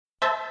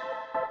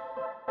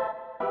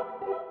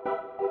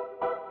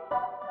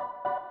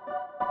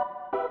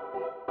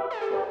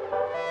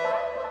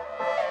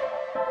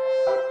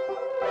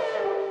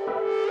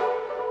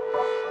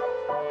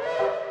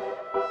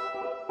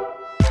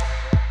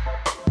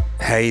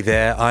Hey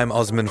there, I'm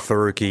Osman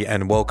Faruqi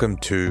and welcome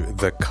to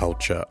The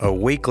Culture, a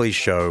weekly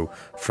show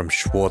from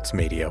Schwartz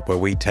Media where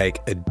we take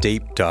a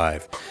deep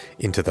dive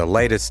into the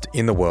latest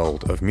in the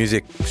world of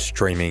music,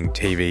 streaming,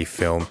 TV,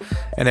 film,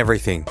 and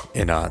everything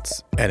in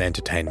arts and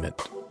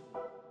entertainment.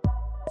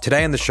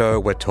 Today on the show,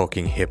 we're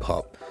talking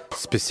hip-hop,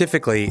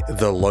 specifically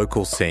the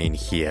local scene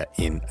here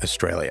in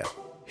Australia.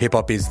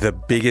 Hip-hop is the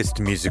biggest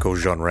musical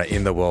genre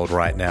in the world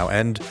right now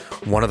and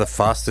one of the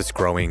fastest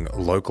growing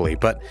locally.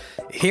 But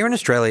here in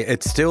Australia,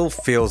 it still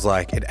feels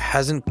like it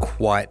hasn't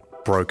quite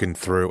broken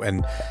through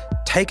and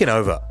taken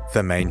over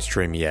the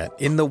mainstream yet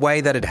in the way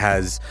that it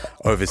has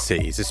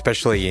overseas,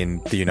 especially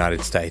in the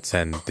United States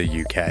and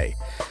the UK.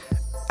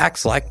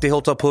 Acts like the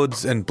Hilltop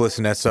Hoods and Bliss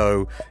and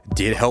Esso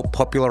did help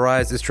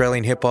popularise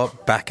Australian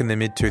hip-hop back in the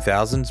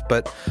mid-2000s,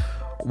 but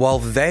while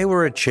they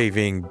were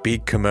achieving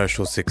big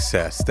commercial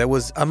success, there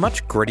was a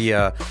much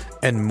grittier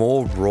and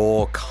more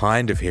raw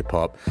kind of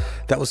hip-hop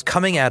that was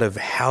coming out of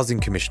housing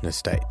commission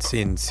estates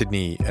in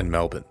Sydney and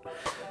Melbourne.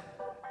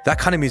 That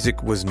kind of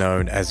music was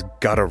known as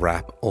gutter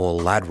rap or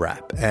lad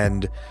rap,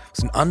 and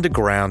was an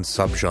underground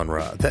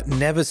subgenre that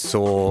never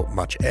saw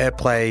much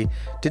airplay,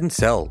 didn't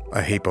sell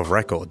a heap of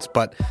records,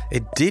 but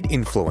it did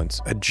influence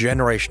a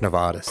generation of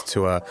artists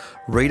who are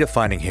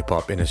redefining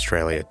hip-hop in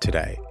Australia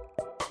today.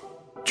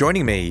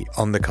 Joining me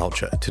on The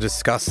Culture to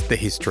discuss the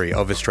history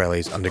of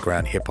Australia's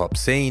underground hip-hop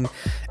scene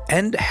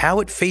and how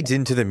it feeds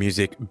into the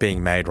music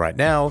being made right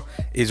now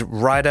is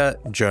writer,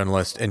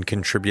 journalist and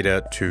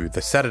contributor to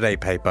The Saturday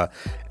Paper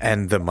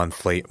and The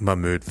Monthly,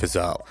 Mahmood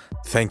Fazal.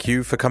 Thank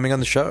you for coming on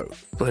the show.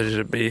 Pleasure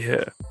to be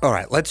here. All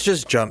right, let's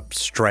just jump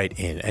straight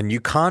in. And you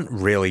can't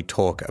really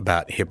talk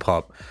about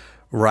hip-hop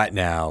right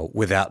now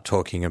without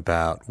talking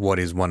about what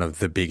is one of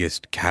the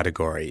biggest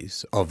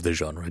categories of the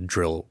genre,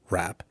 drill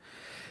rap.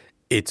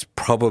 It's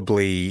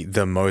probably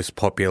the most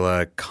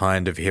popular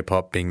kind of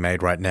hip-hop being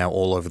made right now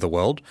all over the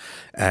world.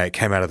 It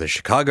came out of the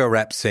Chicago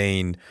rap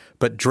scene,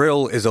 but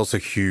drill is also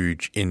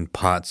huge in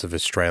parts of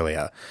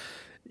Australia.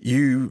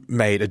 You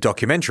made a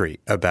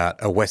documentary about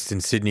a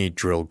Western Sydney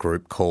drill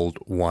group called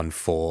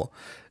 1-4.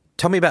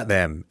 Tell me about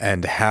them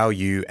and how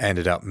you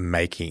ended up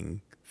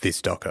making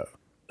this doco.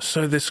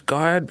 So this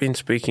guy I'd been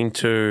speaking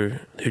to,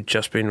 who'd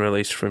just been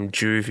released from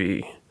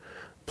juvie,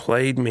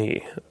 played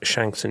me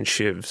Shanks and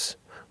Shivs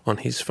on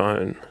his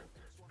phone.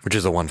 Which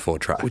is a 1-4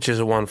 track. Which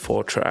is a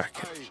 1-4 track.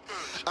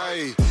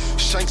 Hey,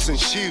 Shanks and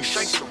Shivs.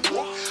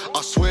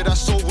 I swear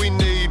that's all we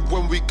need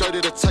when we go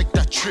to take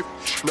that trip.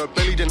 No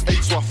belly then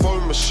eat, so I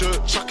phone my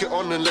shirt, chuck it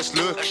on and let's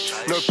lurch.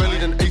 No belly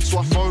then eat, so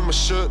I phone my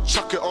shirt,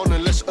 chuck it on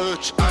and let's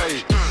urge.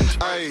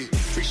 Hey,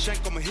 big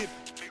shank on my hip.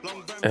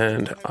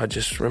 And I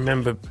just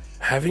remember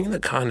having the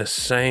kind of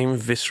same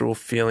visceral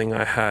feeling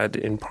I had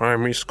in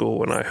primary school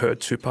when I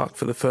heard Tupac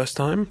for the first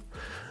time,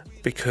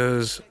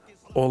 because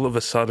all of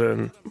a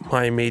sudden,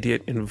 my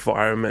immediate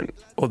environment,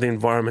 or the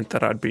environment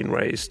that I'd been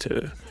raised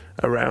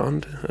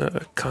around,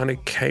 kind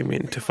of came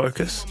into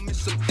focus.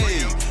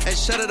 And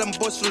shatter them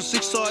boys for the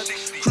 6 side,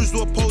 cruise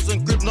to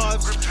opposing grip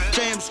knives,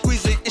 jam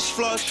squeezing ish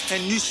flush,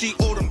 and you see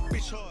all them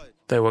bitch high.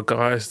 They were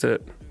guys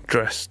that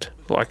dressed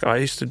like I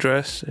used to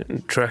dress,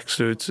 in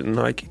tracksuits and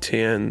Nike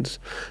TNs,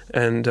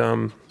 and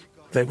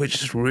they were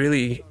just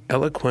really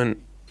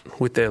eloquent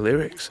with their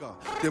lyrics.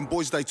 Them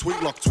boys, they tweet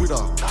like Twitter.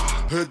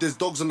 Heard there's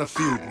dogs on the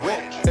field.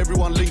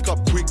 Everyone link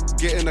up quick,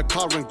 get in a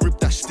car and grip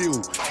that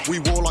steel. We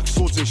war like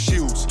swords and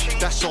shields.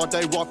 That's our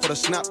day, ride for the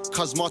snap.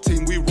 Cause my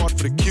team, we ride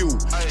for the kill.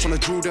 Tryna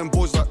drill them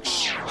boys like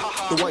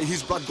the way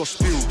his blood got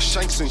spilled.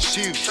 Shanks and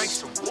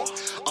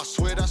Shivs. I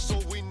swear that's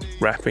all we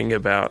need. Rapping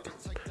about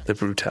the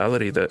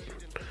brutality that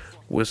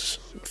was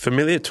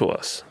familiar to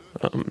us.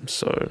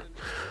 So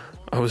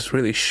I was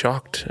really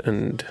shocked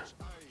and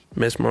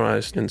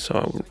mesmerized, and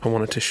so I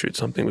wanted to shoot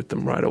something with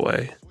them right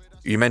away.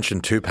 You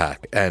mentioned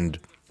Tupac, and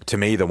to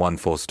me the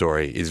 1-4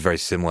 story is very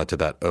similar to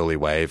that early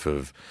wave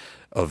of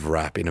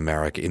rap in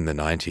America in the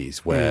 90s,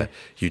 where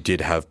you did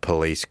have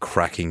police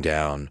cracking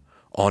down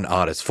on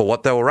artists for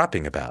what they were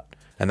rapping about.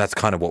 And that's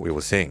kind of what we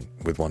were seeing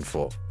with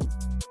 1-4.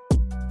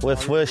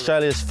 We're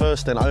Australia's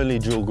first and only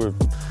drill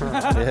group.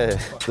 Yeah.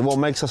 What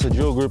makes us a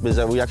drill group is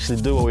that we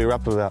actually do what we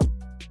rap about.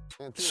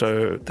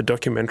 So the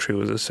documentary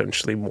was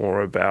essentially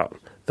more about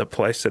the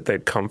place that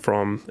they'd come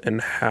from and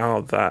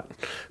how that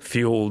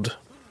fueled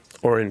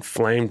or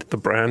inflamed the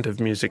brand of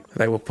music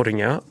they were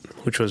putting out,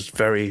 which was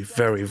very,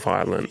 very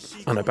violent,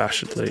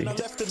 unabashedly.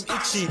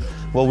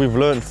 What we've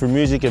learned through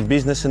music and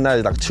business and that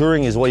is like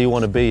touring is what you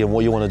want to be and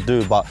what you want to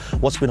do, but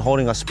what's been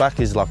holding us back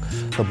is like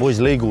the boys'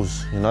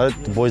 legals, you know,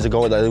 the boys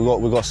that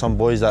we got some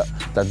boys that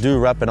do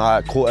rap and are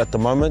at court at the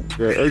moment.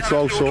 Yeah, it's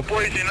also all the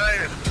boys, you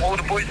know, all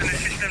the boys in the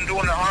system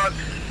doing the hard.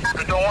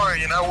 But don't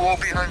worry, you know, we'll all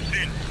be home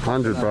soon.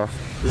 100, bro.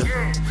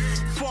 Yeah.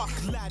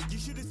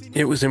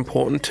 It was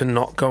important to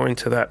not go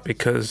into that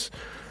because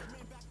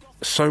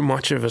so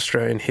much of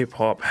Australian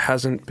hip-hop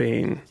hasn't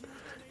been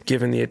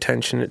given the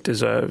attention it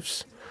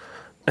deserves,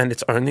 and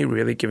it's only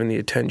really given the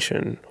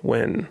attention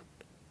when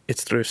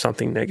it's through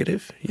something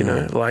negative, you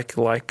know, like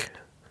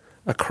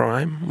a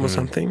crime or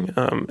something.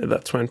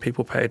 That's when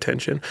people pay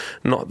attention.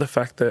 Not the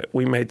fact that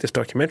we made this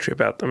documentary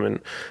about them and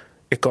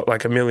it got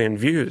like 1 million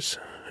views,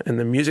 and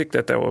the music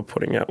that they were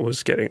putting out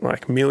was getting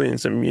like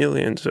millions and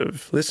millions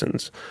of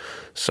listens.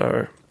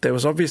 So there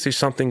was obviously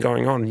something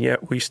going on,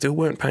 yet we still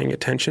weren't paying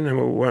attention, and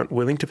we weren't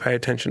willing to pay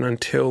attention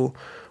until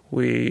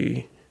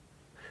it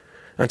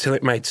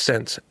made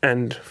sense.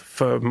 And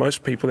for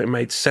most people, it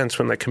made sense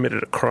when they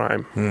committed a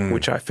crime,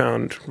 which I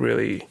found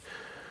really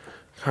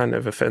kind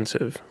of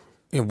offensive.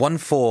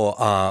 1-4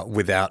 are,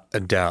 without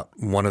a doubt,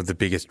 one of the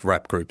biggest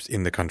rap groups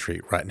in the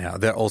country right now.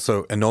 They're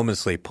also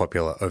enormously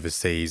popular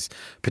overseas,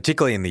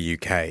 particularly in the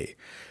UK.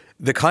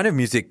 The kind of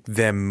music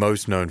they're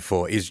most known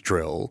for is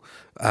drill.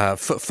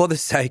 For the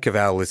sake of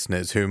our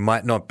listeners who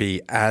might not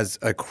be as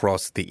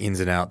across the ins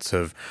and outs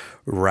of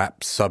rap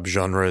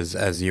subgenres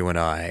as you and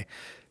I,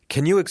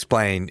 can you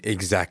explain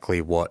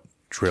exactly what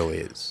drill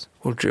is?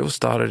 Well, drill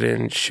started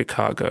in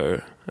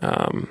Chicago.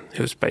 It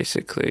was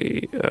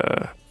basically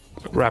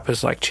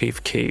rappers like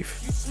Chief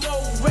Keef.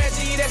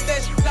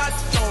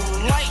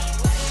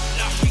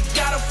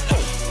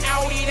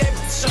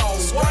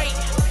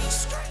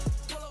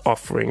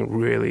 Offering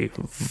really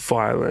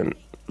violent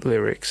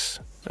lyrics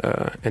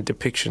and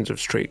depictions of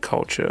street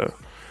culture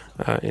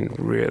in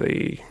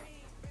really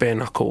bare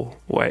knuckle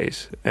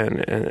ways,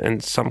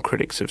 and some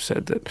critics have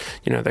said that,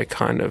 you know, they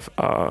kind of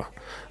are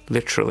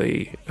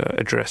literally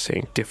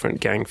addressing different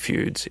gang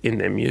feuds in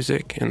their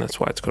music, and that's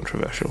why it's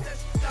controversial.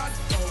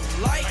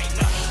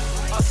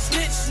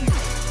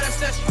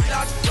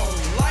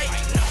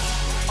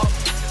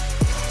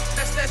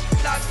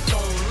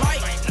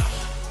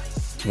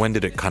 When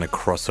did it kind of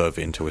cross over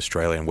into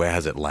Australia, and where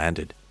has it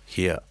landed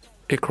here?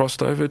 It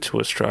crossed over to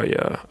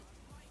Australia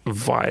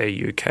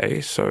via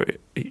UK, so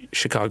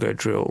Chicago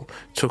drill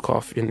took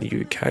off in the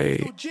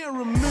UK.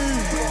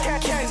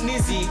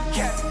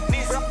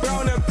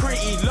 Brown and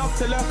pretty, love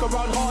to lurk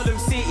around Harlem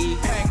City.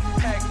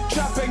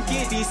 Trap and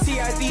giddy,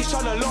 CID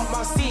tryna lock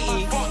my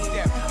city.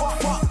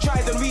 Fuck,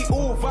 try to be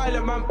all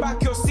violent, man,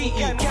 back your city.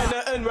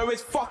 Canada where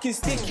it's fucking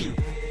sticky.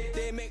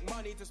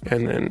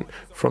 And then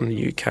from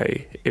the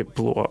UK, it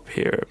blew up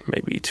here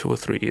maybe 2 or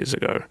 3 years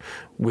ago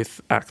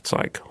with acts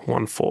like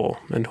 1-4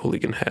 and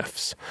Hooligan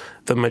Hefts.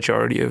 The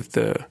majority of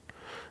the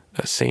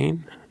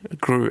scene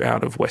grew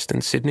out of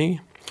Western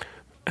Sydney,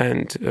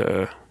 and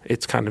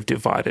it's kind of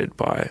divided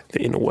by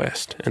the inner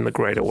west and the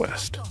greater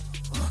west.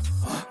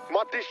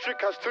 My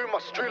district has too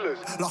much drillers.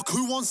 Like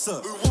who wants it?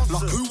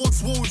 Like who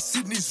wants war with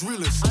Sydney's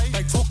realers?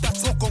 They talk that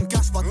talk on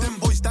gas, but them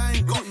boys, they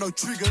ain't got no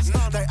triggers.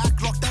 They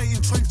act like they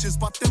in trenches,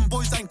 but them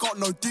boys ain't got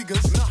no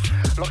diggers.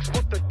 Like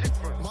what the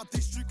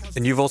difference?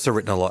 And you've also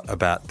written a lot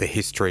about the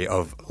history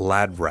of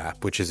lad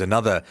rap, which is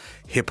another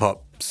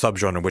hip-hop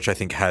subgenre which I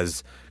think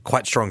has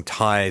quite strong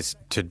ties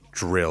to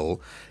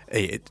drill.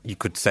 You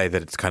could say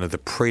that it's kind of the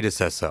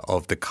predecessor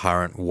of the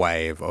current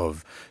wave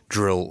of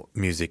drill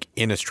music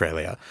in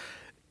Australia.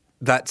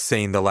 That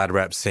scene, the lad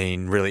rap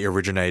scene, really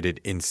originated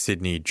in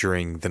Sydney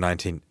during the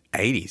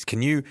 1980s.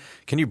 Can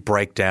you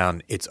break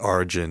down its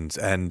origins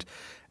and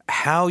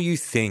how you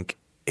think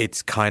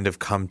it's kind of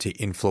come to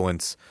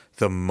influence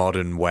the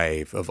modern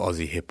wave of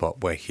Aussie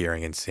hip-hop we're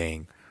hearing and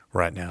seeing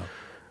right now?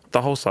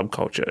 The whole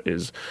subculture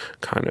is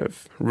kind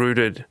of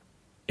rooted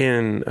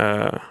in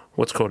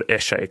what's called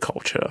Esche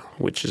culture,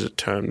 which is a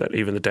term that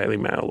even the Daily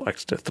Mail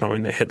likes to throw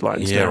in their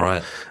headlines now.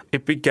 Right.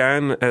 It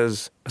began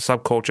as a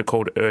subculture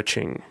called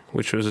urching,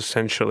 which was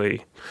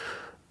essentially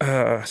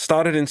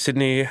started in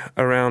Sydney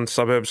around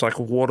suburbs like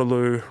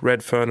Waterloo,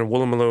 Redfern and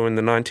Woolloomooloo in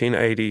the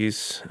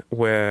 1980s,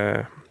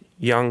 where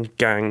young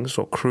gangs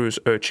or crews,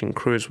 urching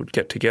crews, would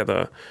get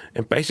together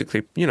and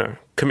basically,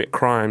 commit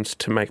crimes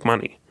to make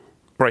money.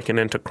 Breaking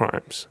into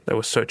crimes. They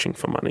were searching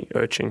for money,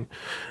 urching.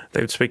 They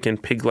would speak in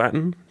Pig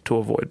Latin to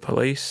avoid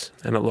police,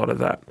 and a lot of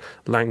that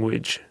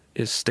language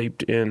is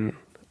steeped in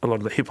a lot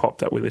of the hip-hop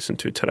that we listen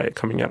to today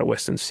coming out of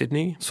Western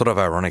Sydney. Sort of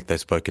ironic they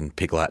spoke in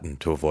Pig Latin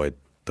to avoid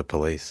the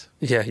police.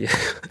 Yeah.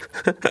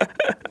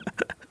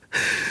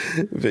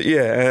 But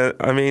yeah,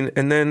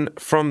 and then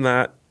from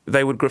that,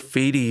 they would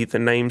graffiti the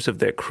names of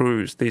their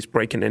crews, these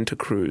break-and-enter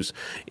crews,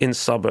 in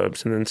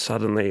suburbs, and then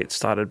suddenly it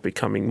started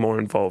becoming more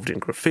involved in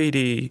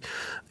graffiti.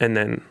 And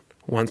then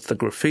once the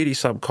graffiti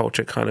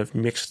subculture kind of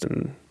mixed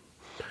and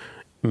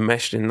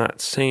meshed in that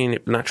scene,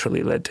 it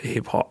naturally led to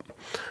hip-hop,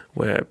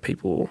 where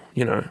people,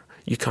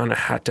 you kind of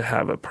had to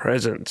have a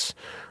presence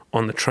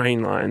on the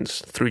train lines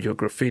through your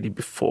graffiti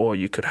before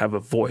you could have a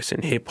voice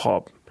in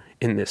hip-hop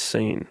in this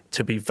scene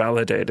to be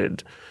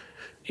validated.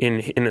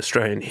 In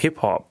Australian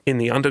hip-hop, in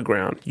the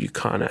underground, you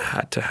kind of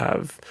had to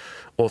have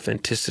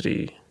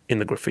authenticity in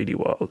the graffiti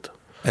world.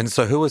 And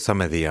so who are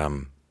some of the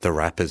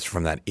rappers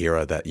from that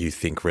era that you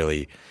think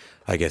really,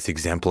 I guess,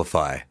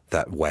 exemplify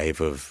that wave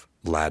of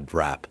lad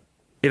rap?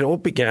 It all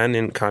began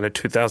in kind of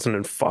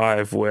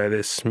 2005, where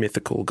this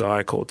mythical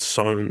guy called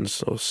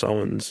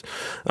Sones,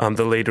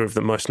 the leader of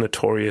the most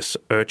notorious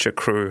Urcha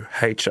crew,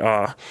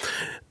 HR,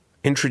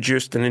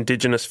 introduced an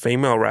Indigenous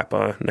female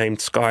rapper named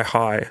Sky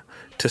High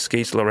to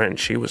Skis Laurent.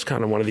 She was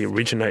kind of one of the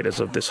originators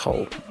of this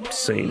whole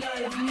scene.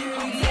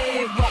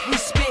 What we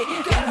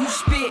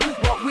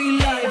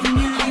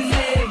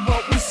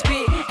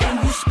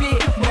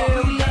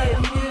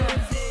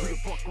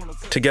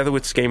together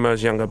with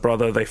Schimo's younger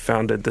brother, they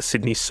founded the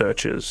Sydney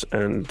Searchers,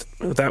 and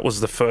that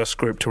was the first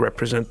group to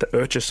represent the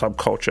Urcha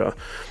subculture,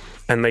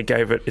 and they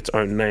gave it its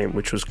own name,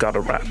 which was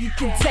gutter rap. You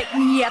can take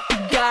me out the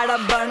gutter,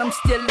 but I'm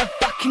still a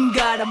fucking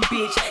gutter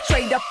bitch.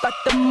 Straight up at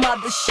the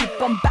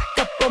mothership, I'm back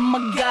up on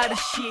my gutter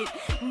shit.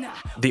 Nah.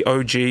 The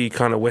OG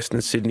kind of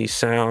Western Sydney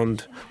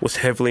sound was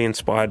heavily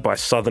inspired by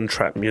southern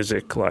trap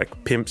music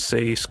like Pimp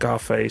C,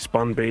 Scarface,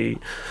 Bun B,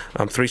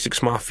 3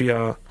 6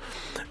 Mafia.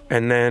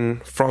 And then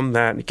from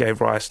that, it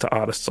gave rise to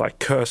artists like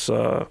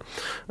Cursor,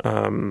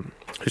 who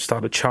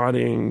started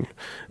charting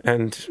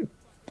and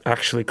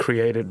actually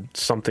created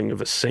something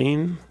of a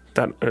scene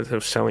that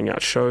of selling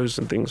out shows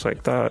and things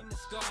like that.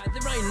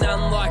 There ain't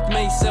none like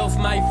me,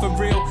 self-made for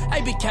real.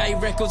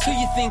 ABK Records, who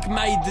you think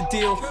made the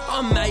deal?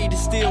 I'm made of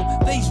steel.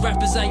 These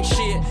rappers ain't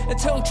shit. And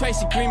tell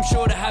Tracy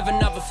Grimshaw to have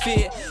another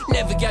fit.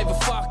 Never gave a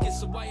fuck.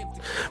 It's a way of...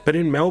 But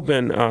in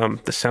Melbourne,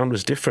 the sound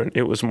was different.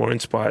 It was more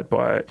inspired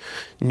by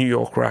New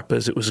York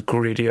rappers. It was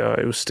grittier.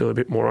 It was still a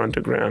bit more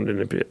underground and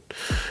a bit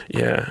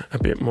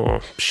more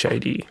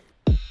shady.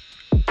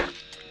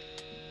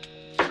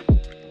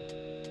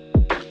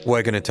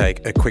 We're going to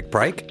take a quick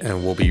break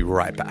and we'll be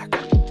right back.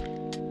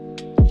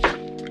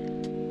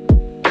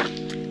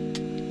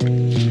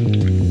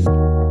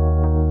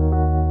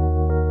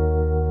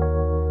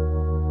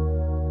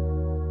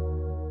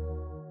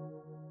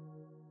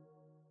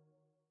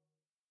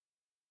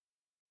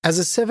 As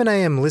a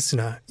 7am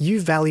listener,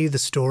 you value the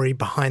story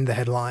behind the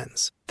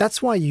headlines.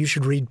 That's why you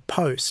should read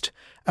Post,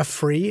 a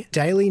free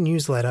daily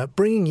newsletter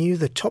bringing you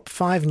the top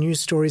 5 news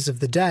stories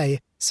of the day,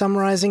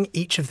 summarising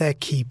each of their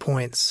key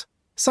points.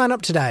 Sign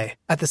up today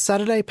at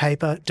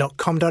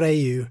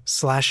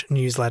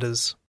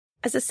thesaturdaypaper.com.au/newsletters.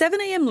 As a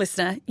 7am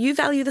listener, you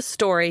value the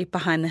story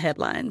behind the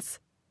headlines.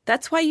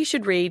 That's why you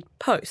should read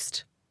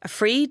Post, a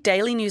free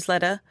daily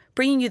newsletter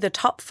bringing you the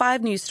top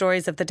 5 news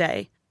stories of the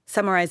day,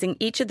 summarising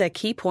each of their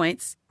key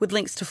points with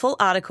links to full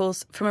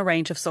articles from a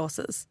range of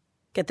sources.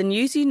 Get the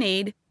news you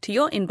need to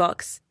your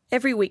inbox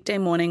every weekday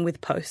morning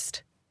with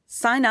Post.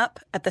 Sign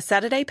up at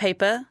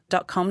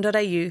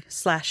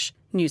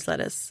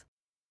thesaturdaypaper.com.au/newsletters.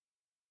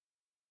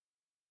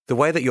 The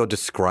way that you're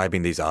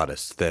describing these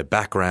artists, their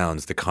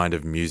backgrounds, the kind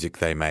of music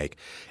they make,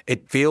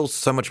 it feels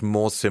so much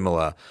more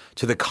similar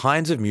to the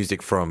kinds of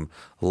music from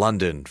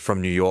London,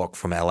 from New York,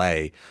 from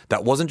LA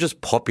that wasn't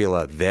just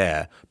popular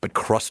there, but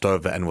crossed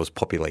over and was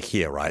popular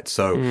here, right?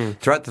 So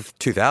throughout the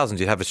 2000s,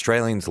 you'd have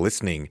Australians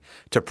listening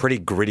to pretty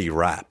gritty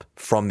rap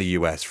from the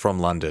US, from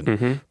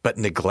London, but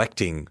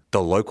neglecting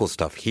the local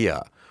stuff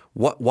here.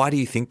 Why do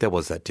you think there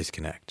was that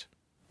disconnect?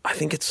 I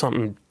think it's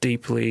something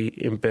deeply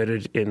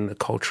embedded in the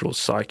cultural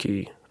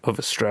psyche of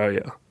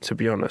Australia, to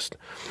be honest.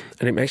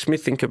 And it makes me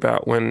think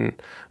about when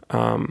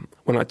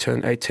I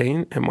turned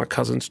 18 and my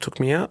cousins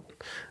took me out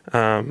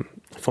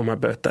for my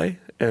birthday,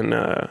 and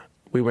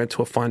we went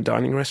to a fine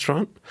dining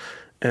restaurant.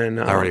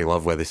 And I already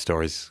love where this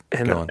story's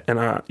going.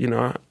 And I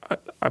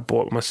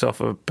bought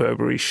myself a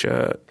Burberry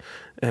shirt,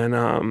 and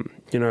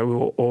we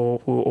were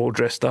all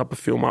dressed up. A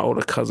few of my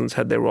older cousins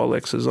had their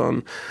Rolexes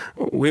on.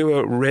 We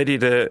were ready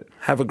to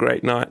have a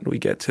great night. We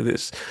get to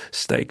this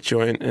steak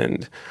joint,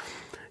 and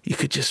you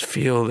could just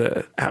feel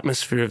the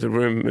atmosphere of the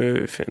room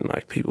move, and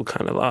like people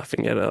kind of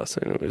laughing at us.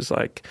 And it was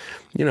like,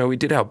 we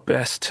did our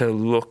best to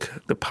look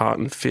the part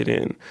and fit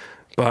in,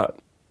 but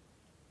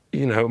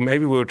maybe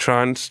we were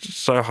trying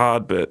so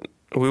hard, but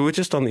we were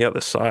just on the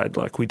other side.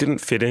 Like, we didn't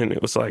fit in.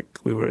 It was like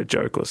we were a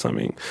joke or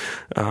something.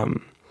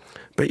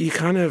 But you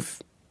kind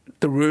of,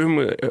 the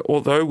room,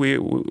 although we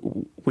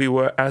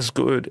were as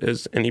good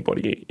as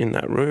anybody in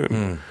that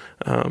room,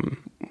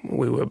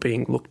 we were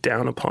being looked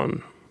down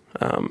upon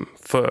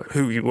for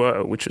who we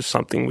were, which is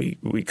something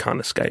we can't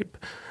escape.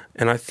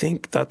 And I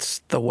think that's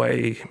the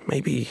way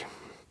maybe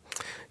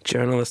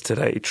journalists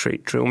today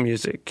treat drill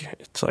music.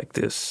 It's like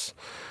this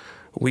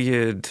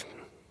weird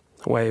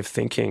way of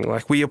thinking.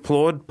 Like, we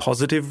applaud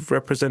positive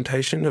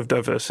representation of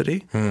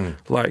diversity.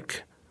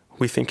 Like,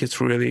 we think it's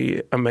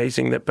really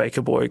amazing that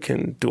Baker Boy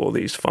can do all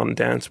these fun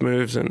dance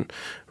moves and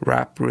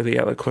rap really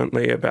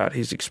eloquently about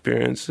his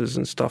experiences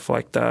and stuff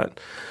like that.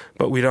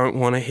 But we don't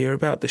want to hear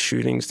about the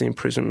shootings, the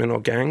imprisonment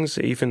or gangs,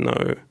 even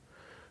though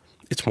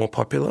it's more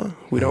popular.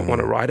 We don't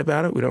want to write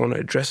about it. We don't want to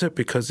address it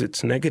because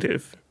it's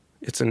negative.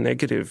 It's a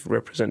negative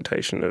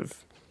representation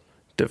of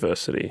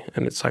diversity.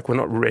 And it's like we're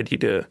not ready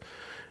to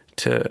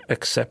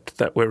accept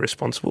that we're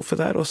responsible for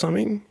that or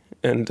something.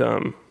 And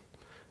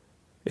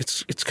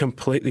it's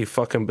completely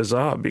fucking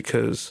bizarre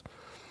because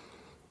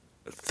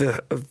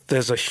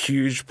there's a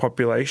huge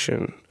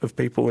population of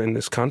people in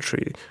this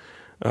country,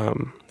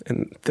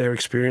 and their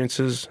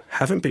experiences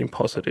haven't been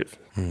positive.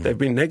 They've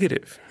been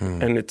negative.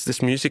 And it's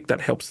this music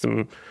that helps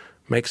them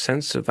make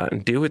sense of that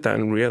and deal with that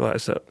and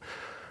realize that,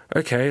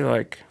 okay,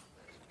 like,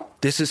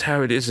 this is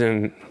how it is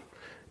in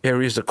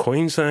areas of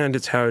Queensland,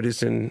 it's how it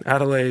is in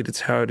Adelaide,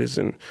 it's how it is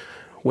in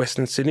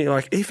Western Sydney.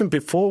 Like, even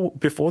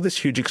before this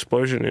huge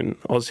explosion in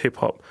Oz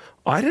hip-hop,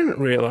 I didn't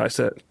realise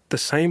that the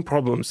same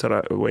problems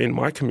that were in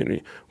my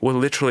community were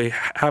literally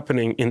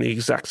happening in the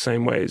exact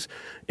same ways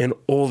in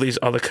all these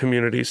other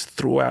communities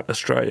throughout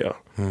Australia,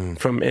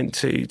 from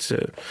NT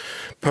to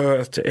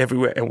Perth to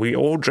everywhere. And we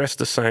all dress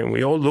the same.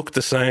 We all look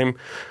the same.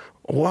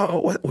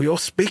 We all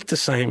speak the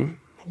same.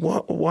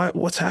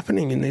 What's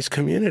happening in these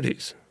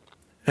communities?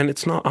 And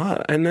it's not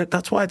art. And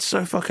that's why it's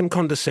so fucking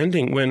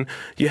condescending when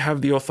you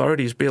have the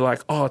authorities be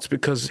like, oh, it's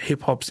because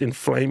hip-hop's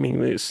inflaming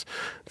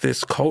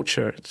this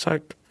culture. It's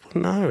like,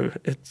 no,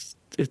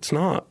 it's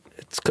not.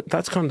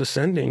 That's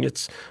condescending.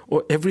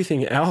 Or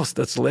everything else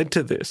that's led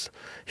to this.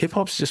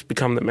 Hip-hop's just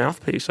become the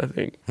mouthpiece, I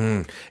think.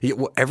 Yeah,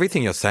 well,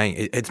 everything you're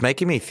saying, it's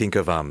making me think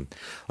of,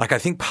 I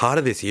think part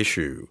of this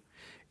issue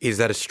is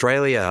that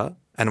Australia,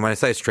 and when I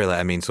say Australia,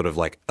 I mean sort of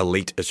like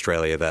elite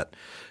Australia that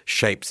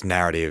shapes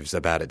narratives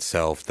about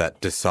itself, that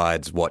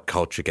decides what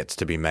culture gets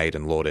to be made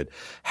and lauded,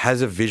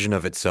 has a vision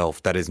of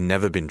itself that has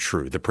never been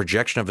true. The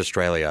projection of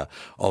Australia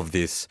of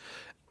this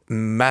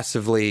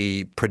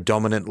massively,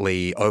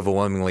 predominantly,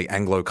 overwhelmingly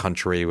Anglo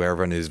country where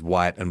everyone is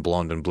white and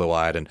blonde and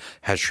blue-eyed and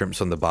has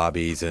shrimps on the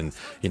barbies and,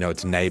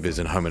 it's neighbours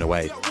and home and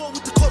away.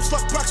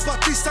 Like Brax,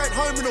 but this ain't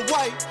home and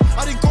away.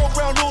 I didn't go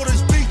around all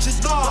those beaches,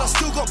 but I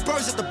still got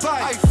bros at the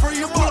bay. Hey,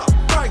 free and pull up,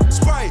 break,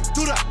 spray,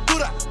 do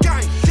that,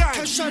 gang.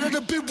 Can show to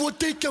the big boy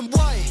Deacon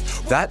way.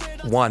 That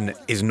one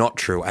is not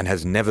true and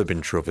has never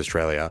been true of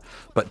Australia,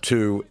 but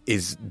two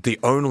is the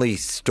only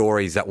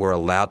stories that were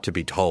allowed to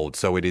be told.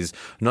 So it is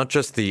not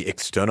just the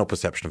external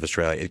perception of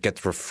Australia, it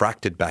gets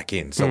refracted back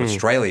in. So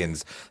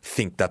Australians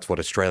think that's what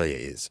Australia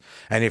is.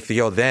 And if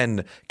you're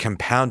then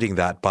compounding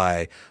that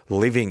by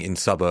living in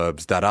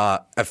suburbs that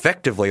are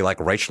effectively like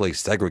racially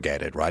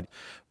segregated, right?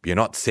 You're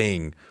not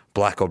seeing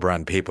black or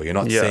brown people. You're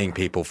not seeing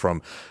people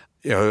from,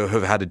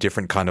 who've had a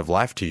different kind of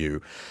life to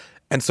you.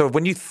 And so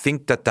when you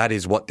think that that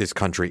is what this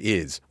country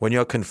is, when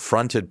you're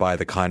confronted by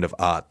the kind of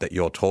art that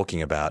you're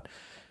talking about,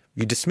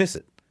 you dismiss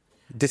it.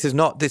 This is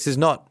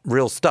not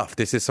real stuff.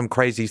 This is some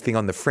crazy thing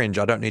on the fringe.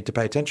 I don't need to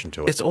pay attention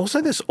to it. It's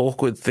also this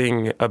awkward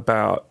thing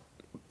about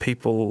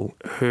people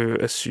who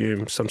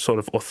assume some sort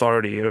of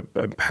authority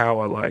and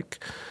power,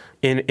 like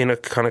in a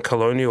kind of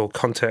colonial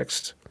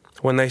context,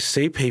 when they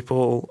see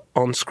people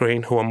on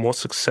screen who are more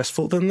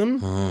successful than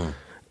them,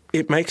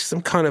 it makes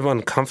them kind of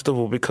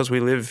uncomfortable because we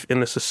live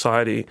in a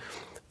society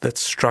that's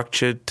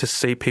structured to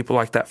see people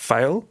like that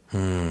fail.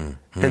 And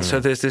so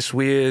there's this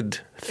weird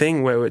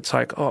thing where it's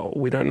like, oh,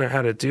 we don't know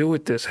how to deal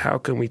with this. How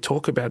can we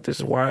talk about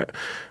this? Why?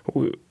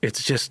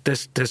 It's just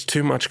there's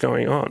too much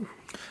going on.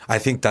 I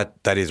think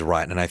that is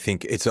right. And I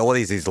think it's all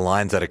these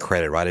lines that are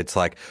credited, right? It's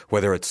like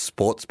whether it's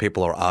sports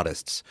people or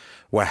artists,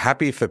 we're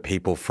happy for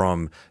people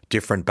from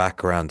different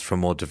backgrounds, from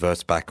more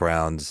diverse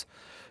backgrounds,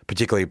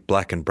 particularly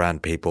black and brown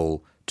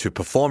people, to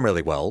perform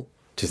really well,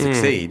 to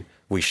succeed.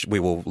 We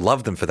will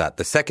love them for that.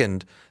 The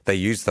second they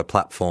use the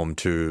platform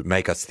to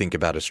make us think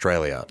about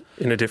Australia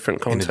in a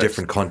different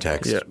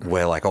context,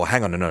 we're like, oh,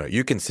 hang on, no,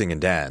 you can sing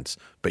and dance,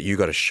 but you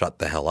got to shut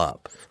the hell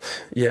up.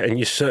 Yeah, and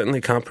you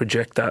certainly can't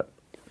project that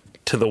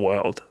to the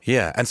world.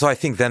 Yeah, and so I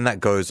think then that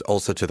goes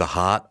also to the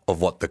heart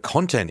of what the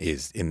content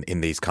is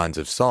in these kinds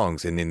of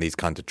songs and in these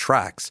kinds of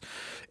tracks.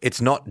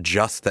 It's not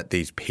just that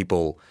these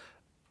people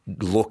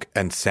look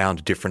and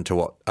sound different to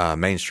what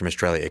mainstream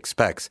Australia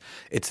expects.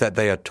 It's that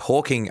they are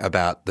talking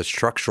about the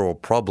structural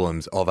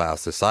problems of our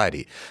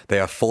society. They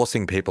are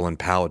forcing people in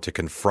power to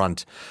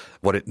confront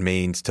what it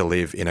means to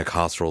live in a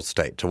carceral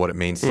state, to what it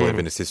means to live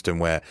in a system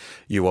where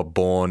you are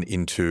born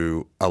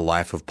into a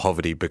life of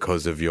poverty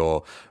because of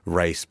your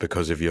race,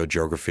 because of your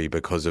geography,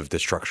 because of the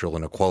structural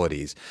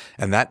inequalities.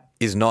 And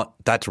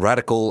that's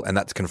radical and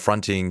that's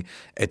confronting.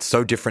 It's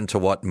so different to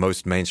what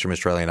most mainstream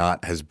Australian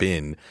art has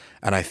been.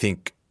 And I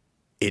think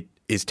it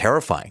is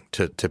terrifying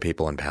to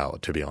people in power,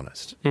 to be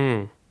honest.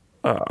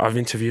 I've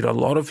interviewed a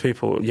lot of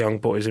people, young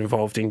boys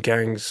involved in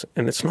gangs,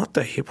 and it's not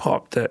the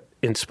hip-hop that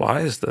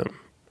inspires them.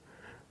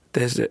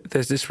 There's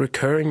this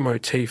recurring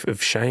motif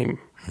of shame.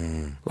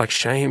 Like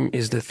shame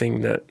is the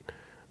thing that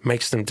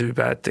makes them do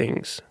bad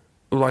things.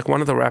 Like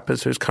one of the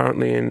rappers who's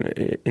currently in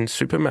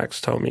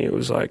Supermax told me, it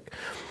was like,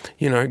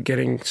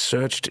 getting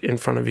searched in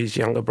front of his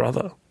younger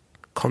brother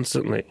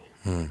constantly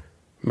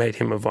made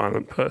him a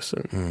violent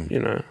person,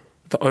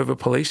 The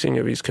over-policing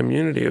of his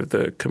community, of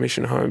the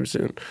commission homes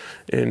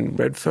in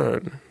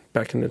Redfern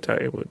back in the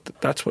day,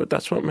 that's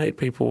what made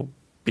people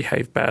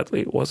behave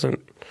badly. It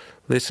wasn't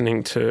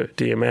listening to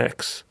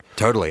DMX.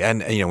 Totally.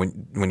 And,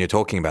 when you're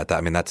talking about that,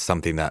 I mean, that's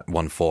something that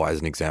 1-4, as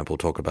an example,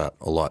 talk about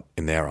a lot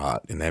in their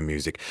art, in their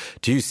music.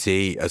 Do you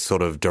see a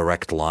sort of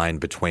direct line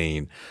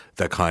between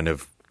the kind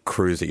of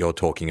crews that you're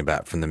talking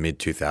about from the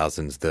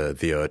mid-2000s,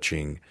 the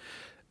Urching,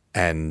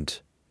 and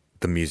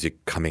the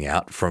music coming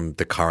out from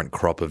the current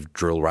crop of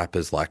drill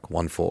rappers like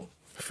 1-4?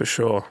 For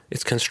sure.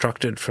 It's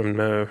constructed from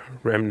the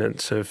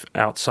remnants of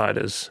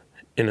outsiders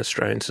in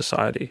Australian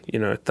society.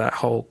 That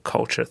whole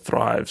culture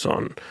thrives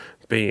on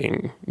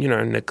being,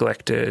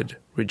 neglected,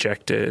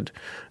 rejected,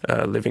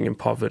 living in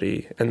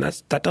poverty. And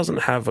that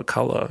doesn't have a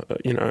colour,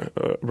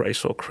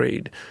 race or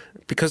creed.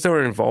 Because they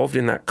were involved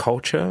in that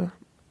culture,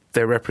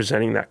 they're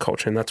representing that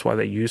culture, and that's why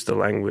they use the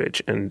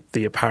language and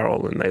the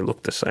apparel, and they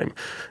look the same.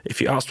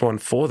 If you asked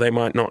 1-4, they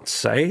might not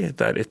say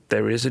that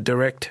there is a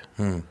direct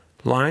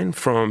line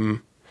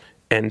from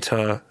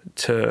Enter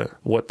to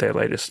what their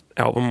latest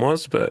album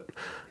was, but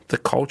the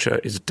culture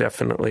is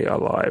definitely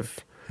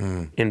alive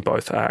in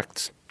both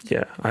acts.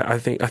 Yeah, I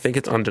think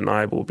it's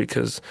undeniable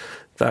because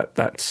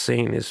that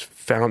scene is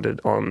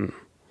founded on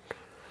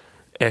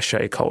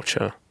Eshe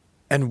culture.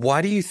 And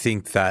why do you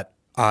think that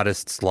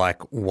artists like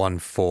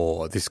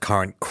 1-4, this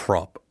current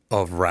crop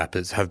of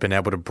rappers, have been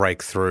able to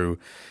break through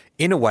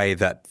in a way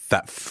that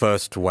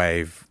first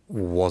wave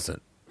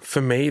wasn't?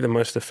 For me, the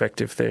most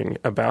effective thing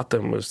about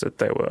them was that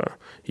they were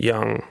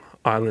young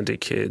islander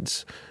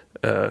kids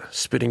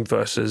spitting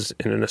verses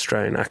in an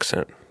Australian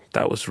accent.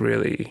 That was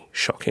really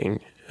shocking.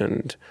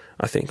 And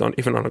I think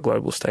even on a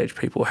global stage,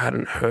 people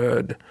hadn't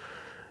heard,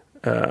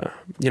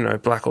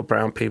 black or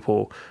brown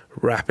people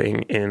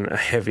rapping in a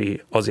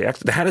heavy Aussie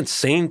accent. They hadn't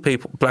seen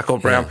black or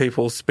brown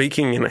people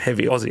speaking in a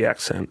heavy Aussie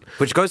accent.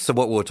 Which goes to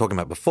what we were talking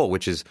about before,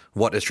 which is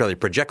what Australia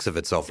projects of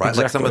itself, right?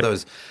 Exactly.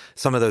 Like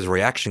some of those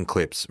reaction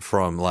clips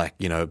from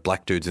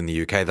black dudes in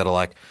the UK that are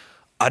like,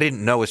 I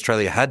didn't know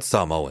Australia had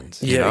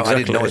Samoans. Exactly. I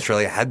didn't know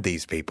Australia had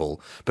these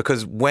people.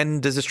 Because when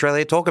does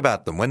Australia talk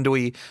about them? When do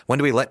we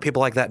let people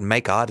like that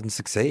make art and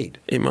succeed?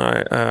 In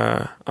my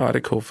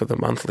article for the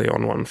monthly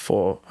on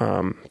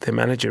 1-4, their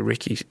manager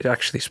Ricky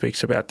actually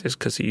speaks about this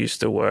because he used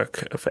to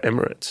work for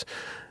Emirates,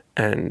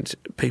 and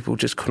people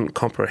just couldn't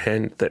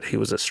comprehend that he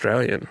was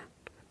Australian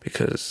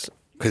because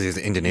he's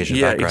an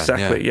Indonesian background.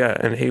 Exactly, yeah.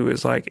 And he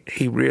was like,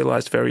 he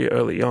realised very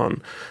early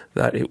on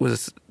that it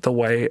was the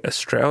way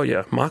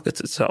Australia markets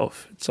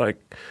itself. It's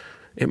like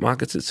it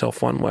markets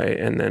itself one way,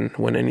 and then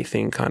when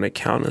anything kind of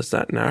counters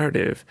that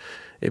narrative,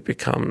 it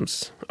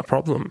becomes a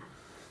problem.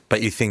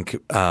 But you think,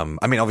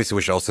 obviously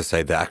we should also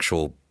say the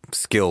actual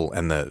skill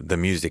and the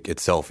music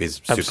itself is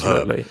superb.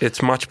 Absolutely.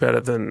 It's much better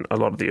than a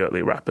lot of the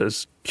early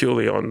rappers,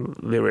 purely on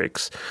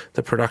lyrics.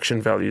 The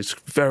production value is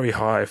very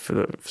high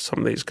for some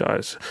of these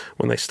guys.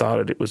 When they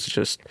started, it was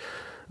just,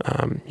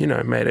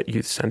 made at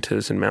youth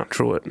centres in Mount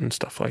Druitt and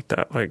stuff like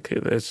that. Like,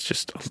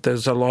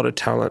 there's a lot of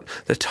talent.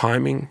 The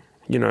timing,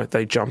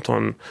 they jumped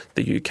on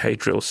the UK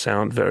drill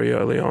sound very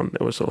early on.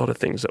 There was a lot of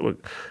things that were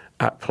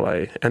at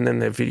play. And then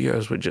their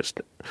videos were just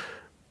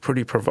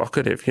pretty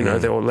provocative.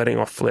 They were letting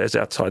off flares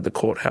outside the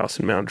courthouse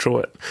in Mount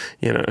Druitt.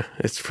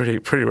 It's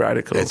pretty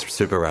radical. It's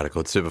super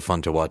radical. It's super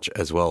fun to watch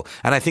as well.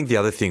 And I think the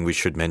other thing we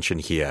should mention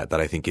here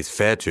that I think is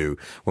fair to,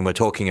 when we're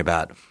talking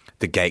about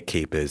the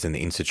gatekeepers and the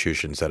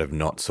institutions that have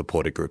not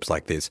supported groups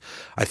like this,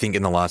 I think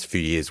in the last few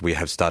years we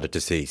have started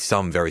to see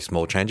some very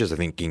small changes. I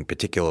think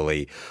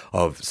particularly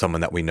of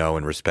someone that we know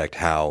and respect,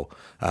 Hal,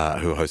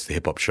 who hosts the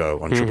Hip Hop Show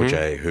on Triple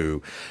J,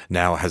 who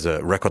now has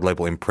a record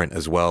label imprint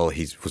as well.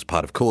 He was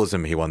part of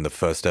Coolism. He won the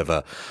first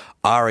ever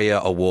ARIA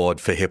Award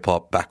for hip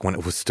hop back when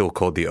it was still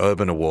called the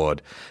Urban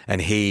Award.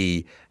 And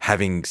he,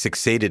 having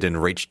succeeded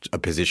and reached a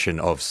position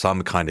of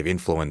some kind of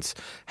influence,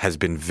 has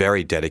been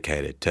very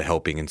dedicated to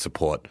helping and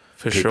support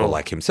people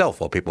like himself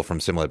or people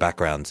from similar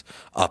backgrounds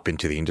up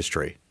into the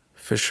industry.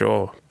 For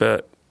sure.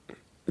 But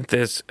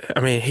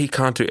he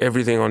can't do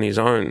everything on his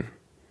own.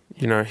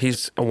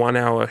 He's a 1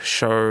 hour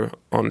show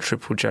on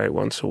Triple J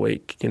once a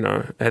week,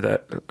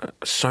 that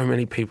so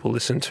many people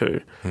listen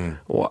to.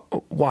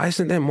 Why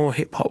isn't there more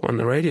hip hop on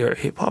the radio?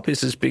 Hip hop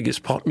is as big as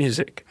pop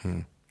music.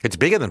 It's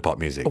bigger than pop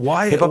music.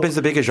 Why? Hip hop is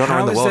the biggest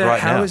genre in the world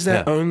right now. How is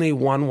there only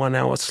one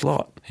hour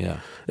slot? Yeah.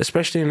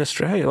 Especially in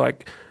Australia.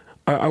 Like,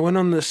 I went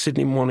on the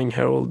Sydney Morning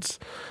Herald's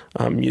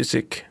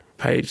music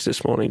page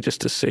this morning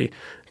just to see.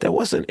 There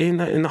wasn't in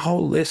the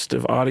whole list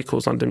of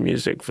articles under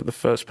music for the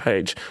first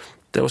page,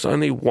 there was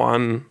only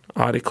one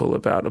article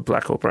about a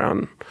black or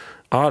brown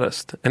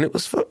artist, and it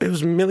was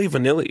Milli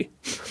Vanilli.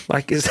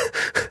 Is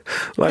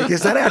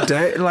that our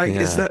day?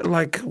 Is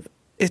that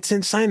it's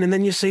insane. And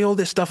then you see all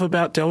this stuff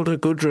about Delta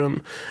Goodrem,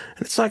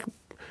 and it's like,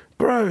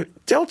 bro,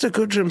 Delta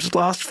Goodrem's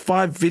last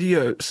 5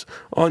 videos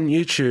on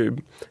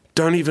YouTube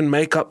don't even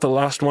make up the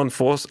last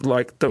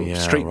 1-4,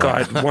 Street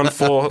Guide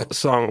 1-4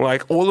 song.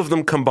 Like, all of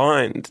them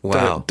combined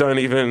don't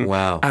even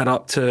add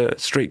up to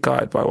Street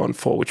Guide by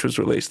 1-4, which was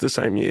released the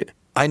same year.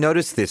 I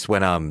noticed this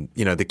when,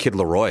 the Kid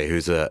Laroi,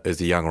 who's a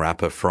young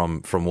rapper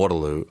from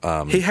Waterloo.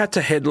 He had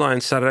to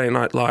headline Saturday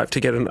Night Live to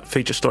get a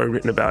feature story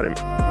written about him.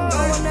 No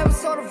one never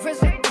saw the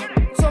vision.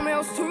 Told me I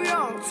was too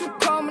young, too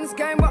calm in this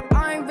game, but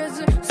I ain't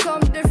vision.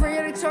 Something different,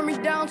 yeah, they turned me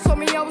down. Told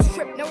me I was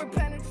tripped, now we're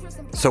planning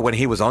trips. So when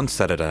he was on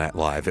Saturday Night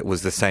Live, it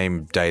was the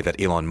same day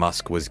that Elon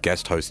Musk was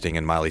guest hosting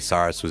and Miley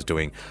Cyrus was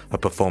doing a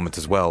performance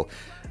as well.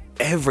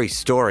 Every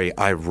story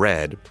I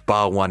read,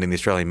 bar one in the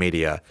Australian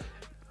media,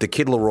 the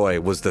Kid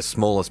Laroi was the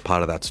smallest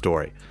part of that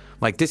story.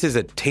 Like, this is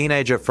a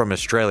teenager from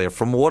Australia,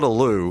 from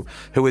Waterloo,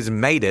 who has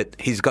made it.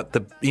 He's got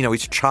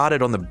he's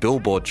charted on the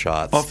Billboard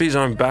charts. Off his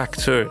own back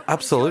too.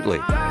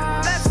 Absolutely.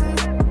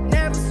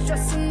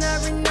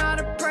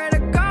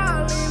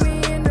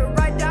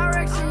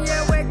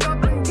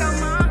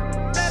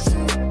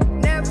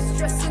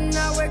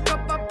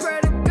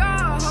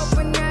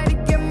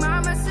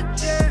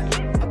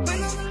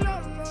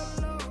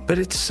 But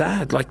it's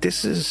sad. Like,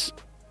 this is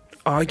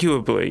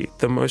arguably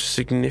the most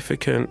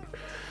significant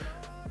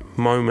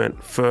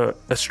moment for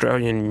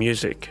Australian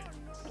music,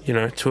 you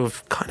know, to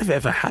have kind of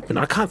ever happened.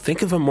 I can't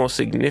think of a more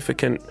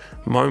significant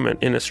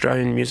moment in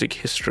Australian music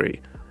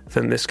history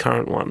than this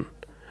current one.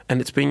 And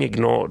it's being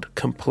ignored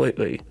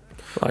completely.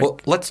 Like, well,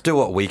 let's do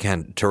what we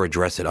can to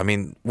redress it. I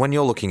mean, when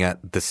you're looking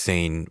at the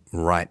scene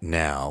right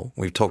now,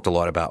 we've talked a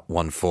lot about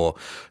 1-4.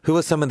 Who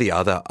are some of the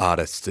other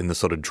artists in the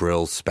sort of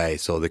drill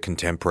space or the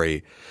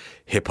contemporary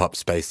hip-hop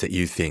space that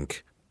you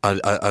think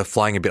are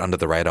flying a bit under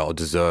the radar or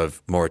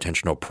deserve more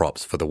attention or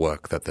props for the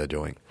work that they're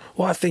doing?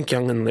 Well, I think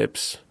Young and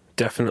Lips,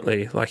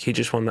 definitely. Like, he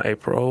just won the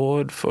April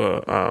Award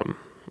for, I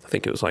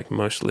think it was like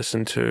most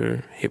listened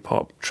to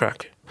hip-hop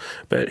track.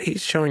 But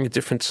he's showing a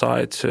different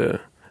side to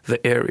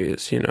the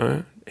areas, you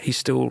know. He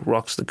still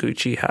rocks the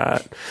Gucci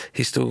hat.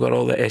 He's still got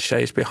all the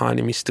essays behind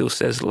him. He still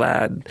says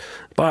lad.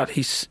 But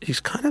he's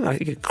kind of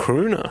like a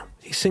crooner.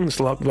 He sings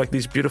love, like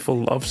these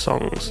beautiful love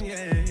songs.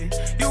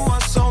 You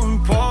are so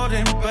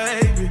important,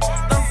 baby.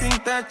 Don't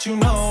think that you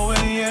know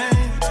it,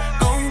 yeah.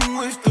 Going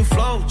with the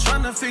flow,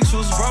 trying to fix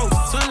what's broke.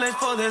 Too late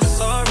for that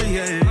sorry,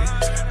 yeah.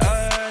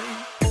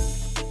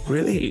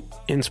 Really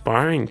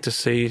inspiring to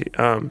see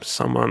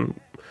someone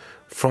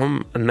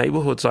from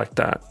neighborhoods like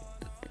that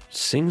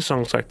sing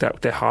songs like that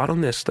with their heart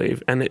on their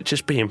sleeve, and it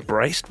just be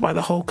embraced by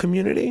the whole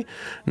community,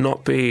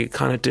 not be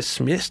kind of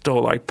dismissed or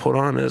like put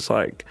on as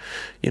like,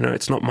 you know,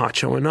 it's not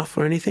macho enough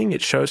or anything.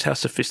 It shows how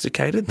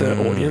sophisticated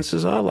the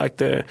audiences are. Like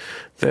they're.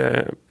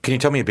 Can you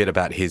tell me a bit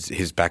about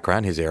his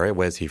background, his area?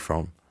 Where's he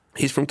from?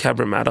 He's from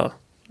Cabramatta.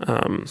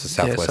 So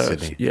southwest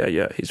Sydney.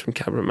 Yeah, he's from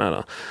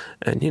Cabramatta,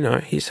 and you know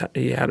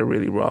he had a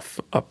really rough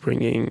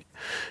upbringing.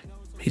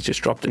 He's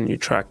just dropped a new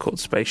track called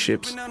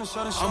Spaceships. I'm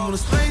on a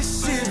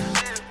spaceship,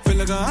 feel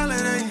like a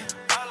holiday.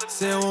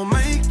 Say I won't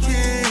make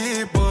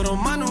it, but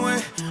I'm on the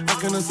way. I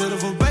can settle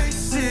for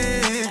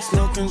basics,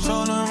 no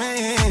control of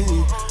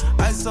me.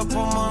 Ice up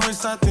on my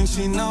wrist, I think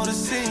she know the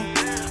scene.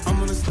 I'm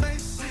on a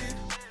spaceship.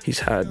 He's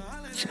had,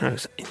 you know,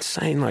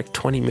 insane like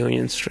 20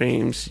 million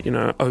streams. You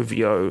know,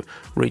 OVO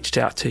reached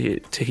out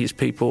to his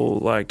people.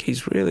 Like,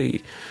 he's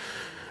really.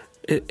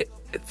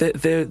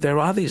 There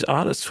are these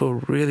artists who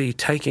are really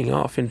taking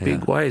off in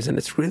big ways, and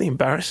it's really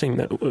embarrassing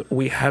that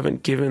we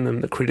haven't given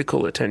them the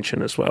critical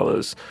attention as well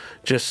as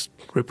just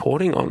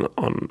reporting on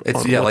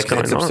what's going on.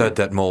 It's absurd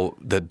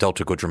that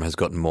Delta Goodrem has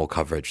gotten more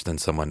coverage than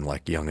someone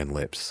like Young and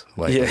Lips.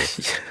 I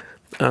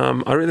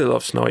really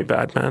love Snowy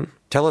Badman.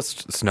 Tell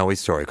us Snowy's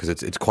story, because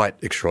it's quite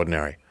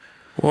extraordinary.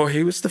 Well,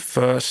 he was the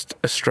first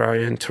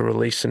Australian to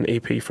release an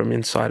EP from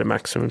inside a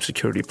maximum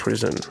security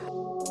prison.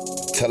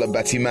 Tell a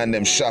batty man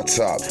them shut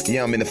up.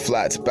 Yeah, I'm in the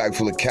flats, bag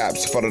full of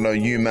caps. If I don't know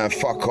you, man,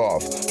 fuck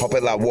off. Hop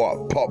it like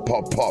what? Pop,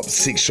 pop, pop.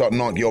 6-shot,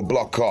 knock your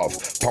block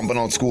off. Pumping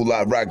on school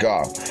like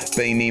Ragga.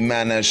 Beanie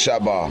man and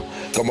Shabba.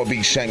 Got my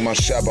big shank, my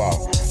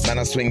Shabba. Man,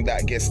 I swing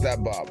that, get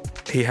stabbed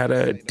up. He had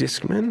a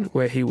Discman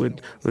where he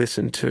would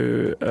listen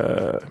to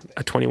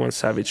a 21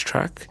 Savage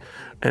track,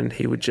 and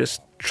he would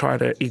just try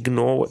to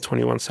ignore what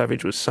 21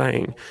 Savage was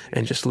saying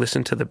and just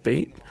listen to the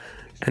beat.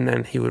 And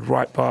then he would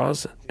write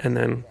bars and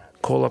then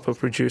call up a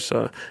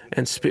producer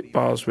and spit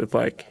bars with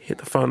like hit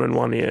the phone in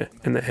one ear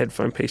and the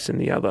headphone piece in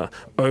the other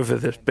over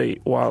the beat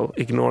while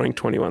ignoring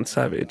 21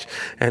 Savage.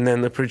 And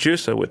then the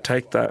producer would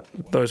take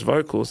those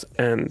vocals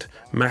and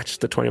match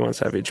the 21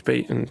 Savage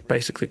beat and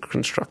basically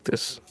construct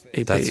this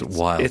EP. That's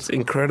wild. It's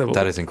incredible.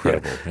 That is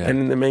incredible. Yeah. And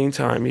in the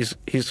meantime, he's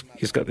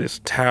got this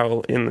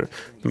towel in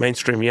the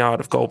mainstream yard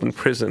of Goulburn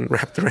Prison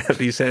wrapped around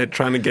his head,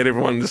 trying to get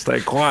everyone to stay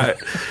quiet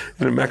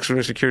in a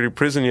maximum security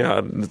prison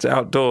yard. It's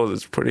outdoors.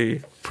 It's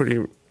pretty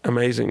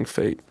amazing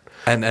feat.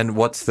 And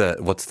what's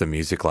the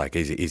music like?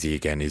 Is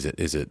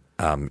it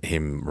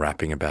him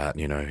rapping about,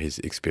 you know, his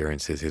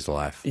experiences, his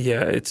life?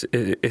 Yeah,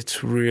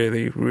 it's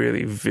really,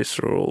 really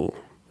visceral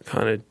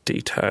kind of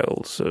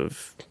details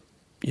of,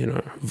 you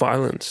know,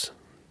 violence,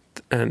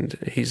 and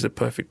he's the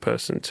perfect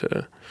person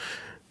to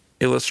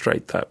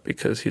illustrate that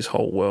because his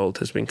whole world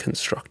has been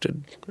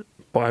constructed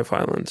by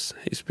violence.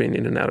 He's been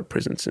in and out of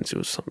prison since he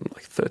was something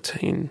like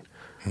 13.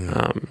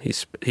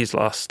 His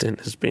last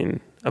stint has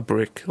been a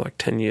brick, like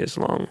 10 years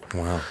long.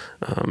 Wow.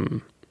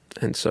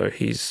 And so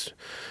he's,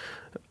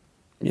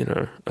 you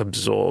know,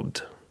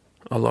 absorbed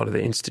a lot of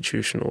the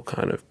institutional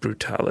kind of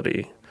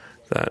brutality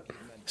that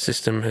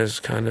system has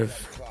kind of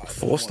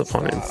forced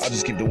upon him. I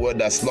just keep the word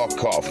that's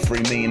lock off.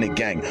 Free me in the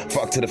gang.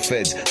 Fuck to the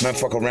feds. Man,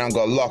 fuck around,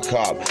 got lock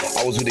up.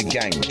 I was with the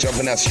gang.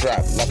 Jumping that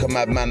strap. Like a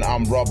madman,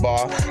 I'm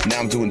robber. Now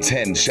I'm doing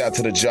 10. Shout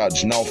to the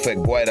judge. No fake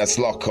boy, that's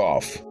lock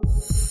off.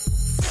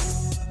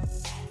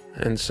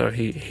 And so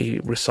he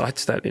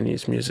recites that in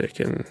his music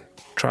and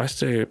tries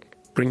to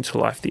bring to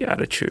life the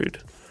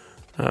attitude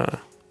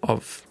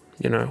of,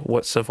 you know,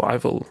 what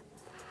survival,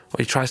 or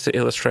he tries to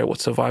illustrate what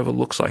survival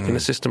looks like in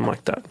a system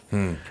like that.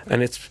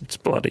 And it's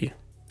bloody.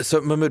 So,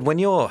 Mahmood, when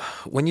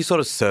you sort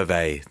of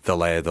survey the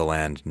lay of the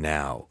land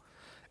now,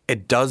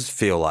 it does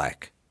feel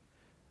like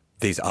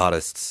these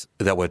artists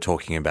that we're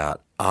talking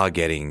about are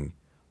getting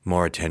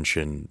more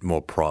attention,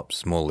 more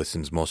props, more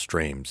listens, more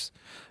streams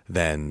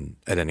than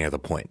at any other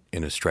point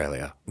in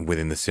Australia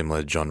within the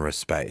similar genre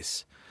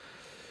space,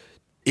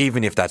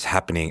 even if that's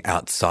happening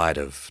outside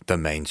of the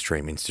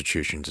mainstream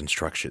institutions and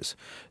structures.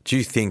 Do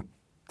you think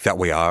that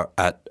we are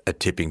at a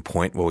tipping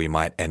point where we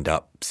might end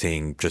up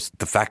seeing just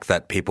the fact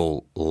that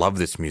people love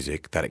this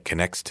music, that it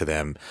connects to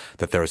them,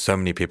 that there are so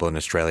many people in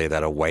Australia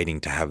that are waiting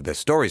to have their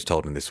stories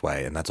told in this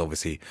way, and that's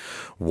obviously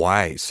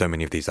why so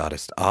many of these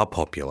artists are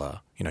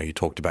popular. You know, you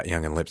talked about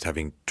Young and Lips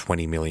having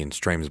 20 million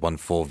streams,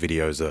 1/4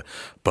 videos are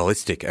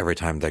ballistic every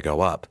time they go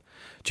up.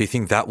 Do you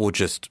think that will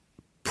just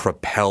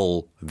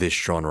propel this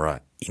genre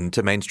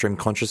into mainstream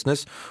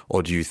consciousness,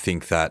 or do you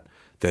think that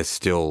there's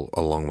still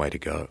a long way to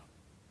go?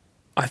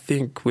 I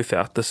think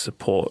without the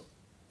support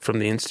from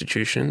the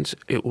institutions,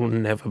 it will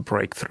never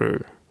break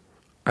through.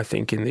 I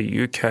think in the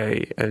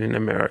UK and in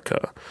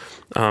America,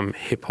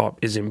 hip-hop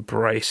is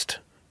embraced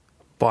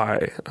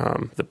by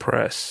the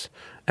press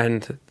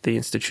and the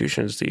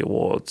institutions, the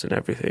awards and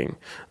everything.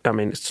 I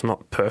mean, it's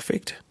not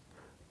perfect,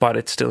 but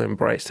it's still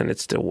embraced and it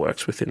still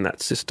works within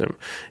that system.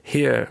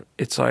 Here,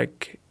 it's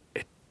like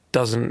it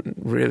doesn't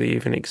really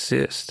even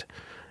exist.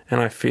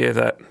 And I fear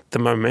that the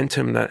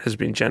momentum that has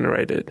been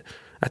generated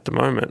at the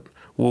moment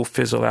will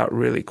fizzle out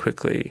really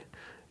quickly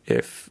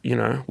if, you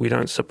know, we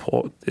don't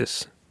support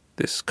this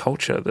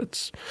culture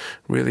that's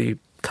really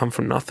come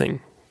from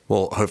nothing.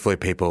 Well, hopefully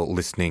people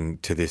listening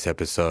to this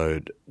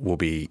episode will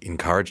be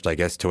encouraged, I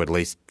guess, to at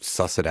least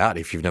suss it out.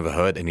 If you've never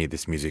heard any of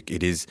this music,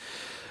 it's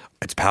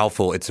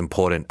powerful, it's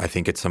important. I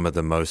think it's some of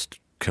the most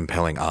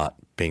compelling art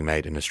being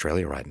made in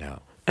Australia right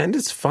now. And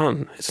it's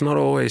fun. It's not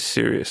always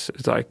serious.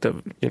 It's like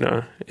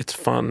it's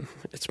fun.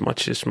 It's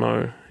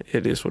machismo.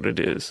 It is what it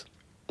is.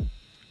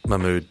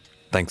 Mahmood,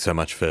 thanks so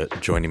much for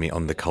joining me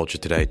on The Culture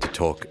today to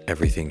talk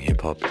everything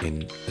hip-hop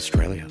in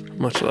Australia.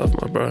 Much love,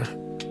 my bro.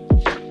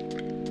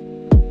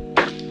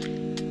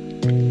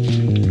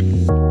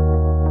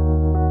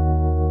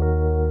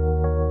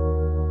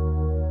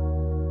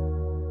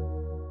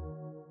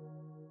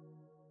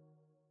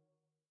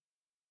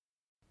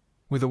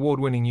 With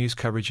award-winning news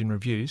coverage and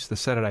reviews, The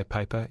Saturday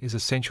Paper is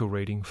essential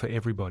reading for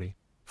everybody.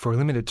 For a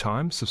limited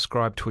time,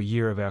 subscribe to a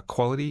year of our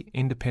quality,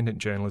 independent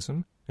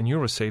journalism, and you'll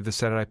receive The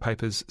Saturday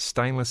Paper's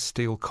stainless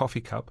steel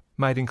coffee cup,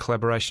 made in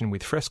collaboration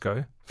with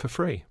Fresco, for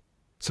free.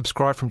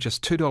 Subscribe from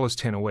just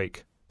 $2.10 a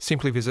week.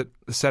 Simply visit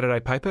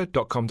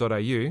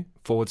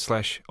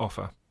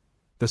thesaturdaypaper.com.au/offer.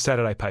 The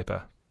Saturday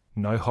Paper.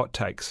 No hot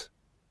takes.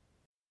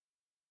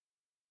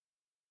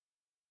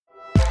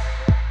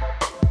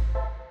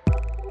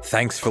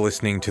 Thanks for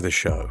listening to the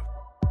show.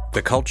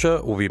 The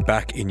Culture will be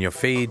back in your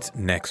feeds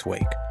next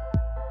week.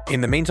 In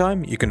the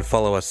meantime, you can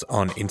follow us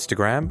on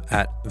Instagram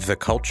at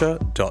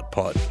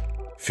theculture.pod.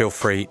 Feel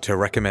free to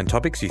recommend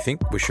topics you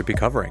think we should be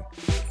covering.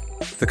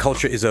 The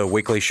Culture is a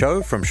weekly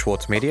show from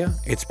Schwartz Media.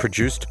 It's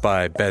produced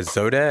by Bez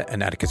Zoder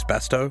and Atticus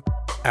Bastow.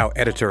 Our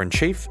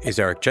editor-in-chief is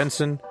Eric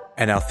Jensen,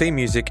 and our theme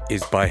music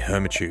is by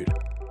Hermitude.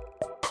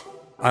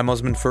 I'm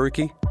Osman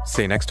Faruqi.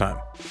 See you next time.